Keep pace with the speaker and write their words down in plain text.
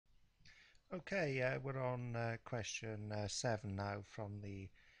Okay, we're on question 7 now from the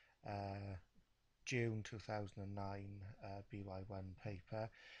uh, June 2009 BY1 paper.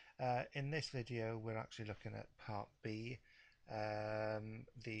 In this video, we're actually looking at part B.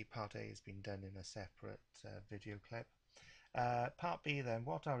 The part A has been done in a separate video clip. Part B then,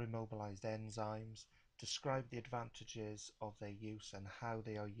 what are immobilized enzymes? Describe the advantages of their use and how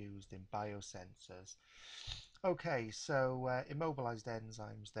they are used in biosensors. Okay, so immobilized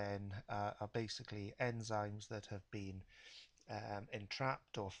enzymes then are basically enzymes that have been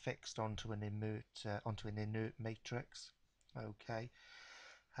entrapped or fixed onto an inert matrix. Okay,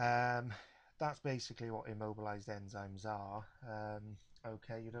 um, that's basically what immobilized enzymes are.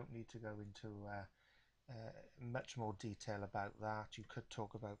 Okay, you don't need to go into much more detail about that. You could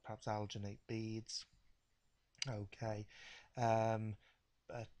talk about perhaps alginate beads. Okay, um,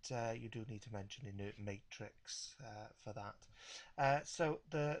 but you do need to mention inert matrix for that. So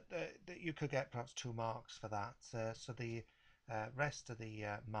you could get perhaps 2 marks for that. So the rest of the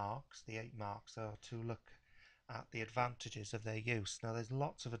marks, the 8 marks, are to look at the advantages of their use. Now, there's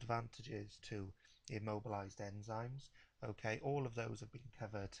lots of advantages to immobilized enzymes. Okay, all of those have been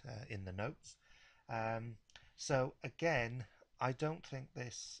covered in the notes. Um, so again, I don't think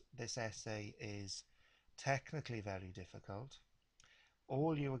this essay is technically very difficult.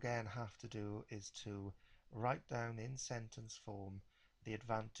 All you again have to do is to write down in sentence form the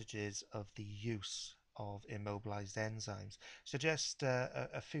advantages of the use of immobilized enzymes. So just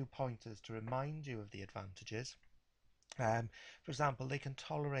a few pointers to remind you of the advantages. For example, they can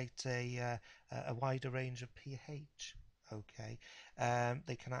tolerate a wider range of pH. Okay,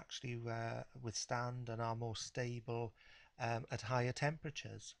 they can actually withstand and are more stable at higher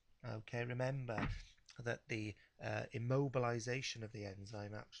temperatures. Okay, remember that the immobilization of the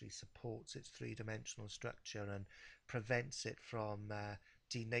enzyme actually supports its three-dimensional structure and prevents it from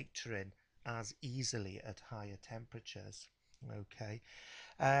denaturing as easily at higher temperatures. Okay.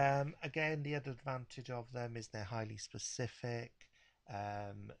 Again, the other advantage of them is they're highly specific.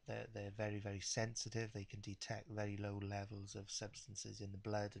 They're very, very sensitive. They can detect very low levels of substances in the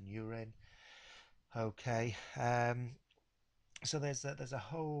blood and urine. Okay. So there's a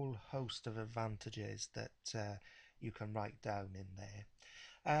whole host of advantages that you can write down in there.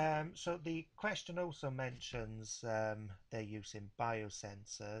 So the question also mentions their use in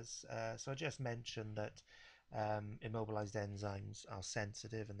biosensors. So I just mentioned that immobilized enzymes are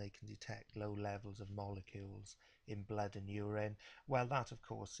sensitive and they can detect low levels of molecules in blood and urine. Well, that of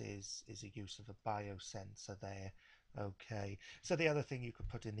course is a use of a biosensor there. Okay, so the other thing you could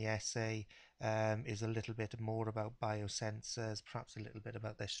put in the essay is a little bit more about biosensors, perhaps a little bit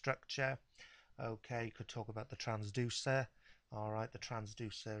about their structure. Okay, you could talk about the transducer. All right, the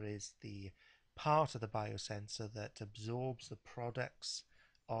transducer is the part of the biosensor that absorbs the products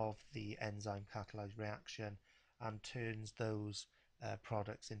of the enzyme catalyzed reaction and turns those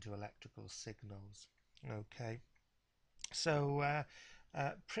products into electrical signals. Okay, so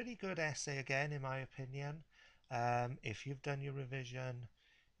pretty good essay again, in my opinion. If you've done your revision,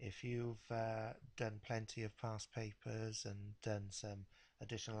 if you've done plenty of past papers and done some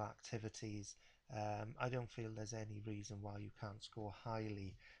additional activities, I don't feel there's any reason why you can't score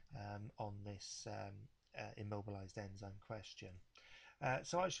highly on this immobilized enzyme question.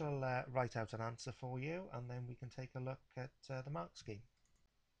 So I shall write out an answer for you and then we can take a look at the mark scheme.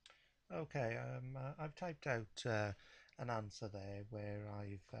 Okay, I've typed out an answer there where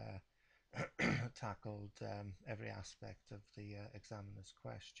I've tackled every aspect of the examiner's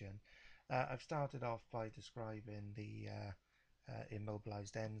question. I've started off by describing the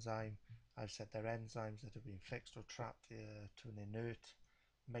immobilized enzyme. I've said they're enzymes that have been fixed or trapped to an inert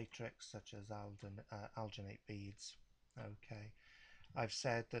matrix such as alginate beads. Okay. I've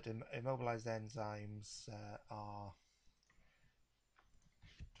said that immobilized enzymes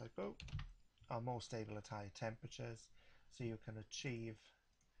typo, are more stable at higher temperatures, so you can achieve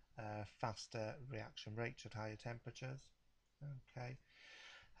faster reaction rates at higher temperatures. Okay.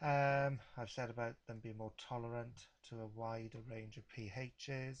 I've said about them being more tolerant to a wider range of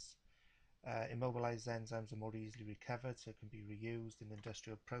pHs. Immobilized enzymes are more easily recovered, so can be reused in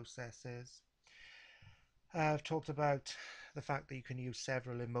industrial processes. I've talked about the fact that you can use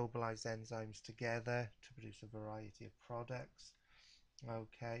several immobilized enzymes together to produce a variety of products.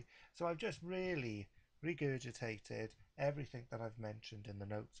 Okay, so I've just really regurgitated everything that I've mentioned in the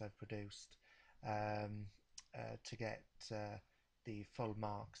notes I've produced to get the full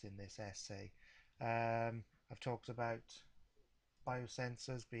marks in this essay. I've talked about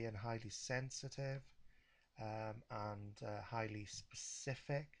biosensors being highly sensitive and highly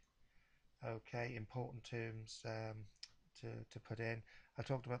specific. Okay, important terms to put in. I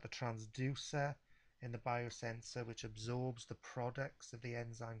talked about the transducer in the biosensor, which absorbs the products of the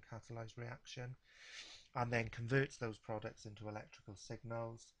enzyme catalyzed reaction and then converts those products into electrical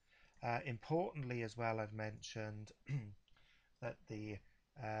signals. Importantly as well, I've mentioned that the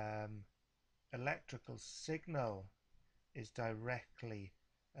um, electrical signal is directly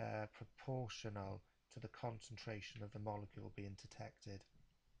proportional to the concentration of the molecule being detected.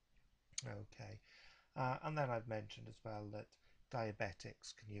 Okay, and then I've mentioned as well that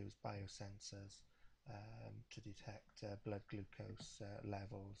diabetics can use biosensors to detect blood glucose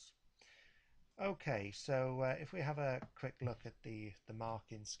levels. Okay, so if we have a quick look at the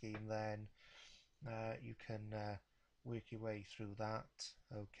marking scheme, then you can work your way through that.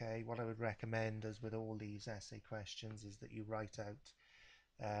 Okay, what I would recommend, as with all these essay questions, is that you write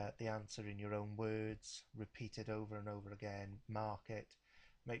out the answer in your own words, repeat it over and over again, mark it,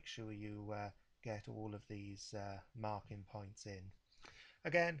 make sure you get all of these marking points in.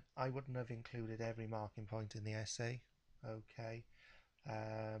 Again, I wouldn't have included every marking point in the essay, okay,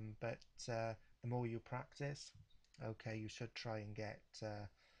 but the more you practice, okay, you should try and get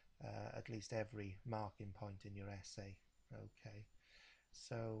at least every marking point in your essay, okay.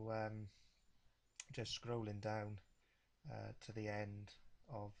 So just scrolling down to the end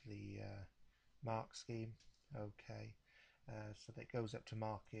of the mark scheme, okay, so that goes up to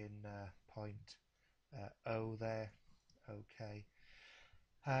marking point O there, okay.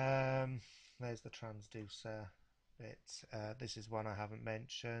 There's the transducer bit. This is one I haven't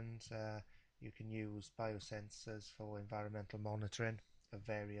mentioned. You can use biosensors for environmental monitoring of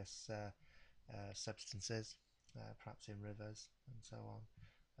various substances, perhaps in rivers and so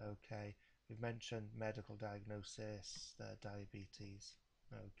on. Okay, we've mentioned medical diagnosis, diabetes.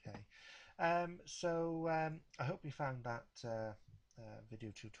 Okay, so I hope you found that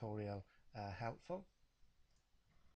video tutorial helpful.